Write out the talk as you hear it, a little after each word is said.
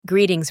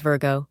Greetings,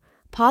 Virgo.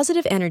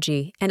 Positive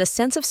energy and a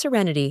sense of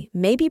serenity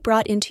may be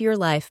brought into your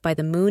life by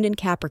the moon in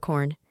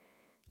Capricorn.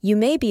 You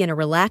may be in a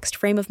relaxed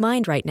frame of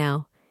mind right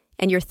now,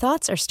 and your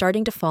thoughts are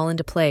starting to fall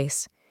into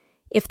place.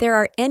 If there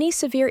are any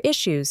severe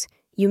issues,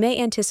 you may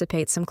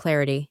anticipate some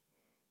clarity.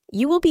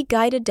 You will be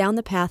guided down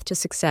the path to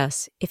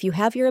success if you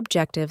have your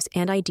objectives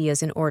and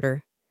ideas in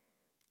order.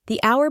 The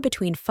hour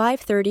between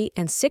 5:30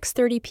 and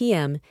 6:30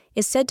 p.m.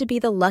 is said to be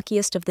the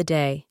luckiest of the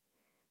day.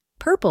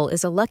 Purple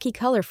is a lucky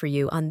color for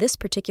you on this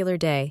particular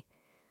day.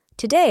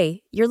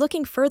 Today, you're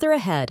looking further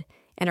ahead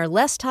and are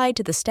less tied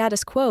to the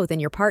status quo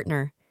than your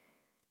partner.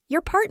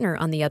 Your partner,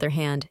 on the other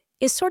hand,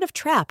 is sort of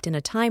trapped in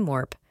a time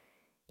warp.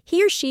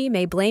 He or she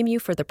may blame you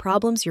for the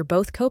problems you're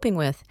both coping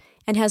with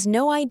and has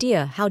no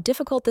idea how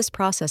difficult this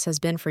process has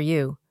been for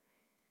you.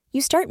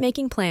 You start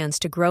making plans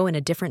to grow in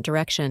a different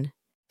direction.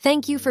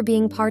 Thank you for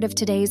being part of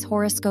today's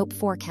horoscope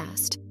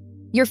forecast.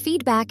 Your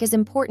feedback is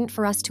important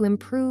for us to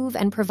improve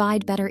and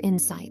provide better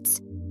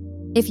insights.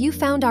 If you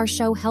found our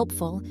show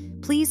helpful,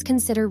 please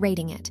consider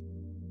rating it.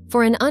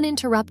 For an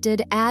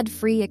uninterrupted,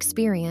 ad-free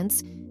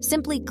experience,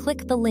 simply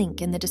click the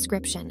link in the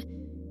description.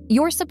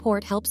 Your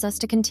support helps us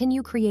to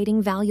continue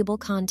creating valuable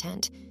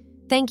content.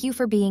 Thank you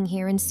for being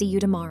here and see you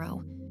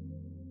tomorrow.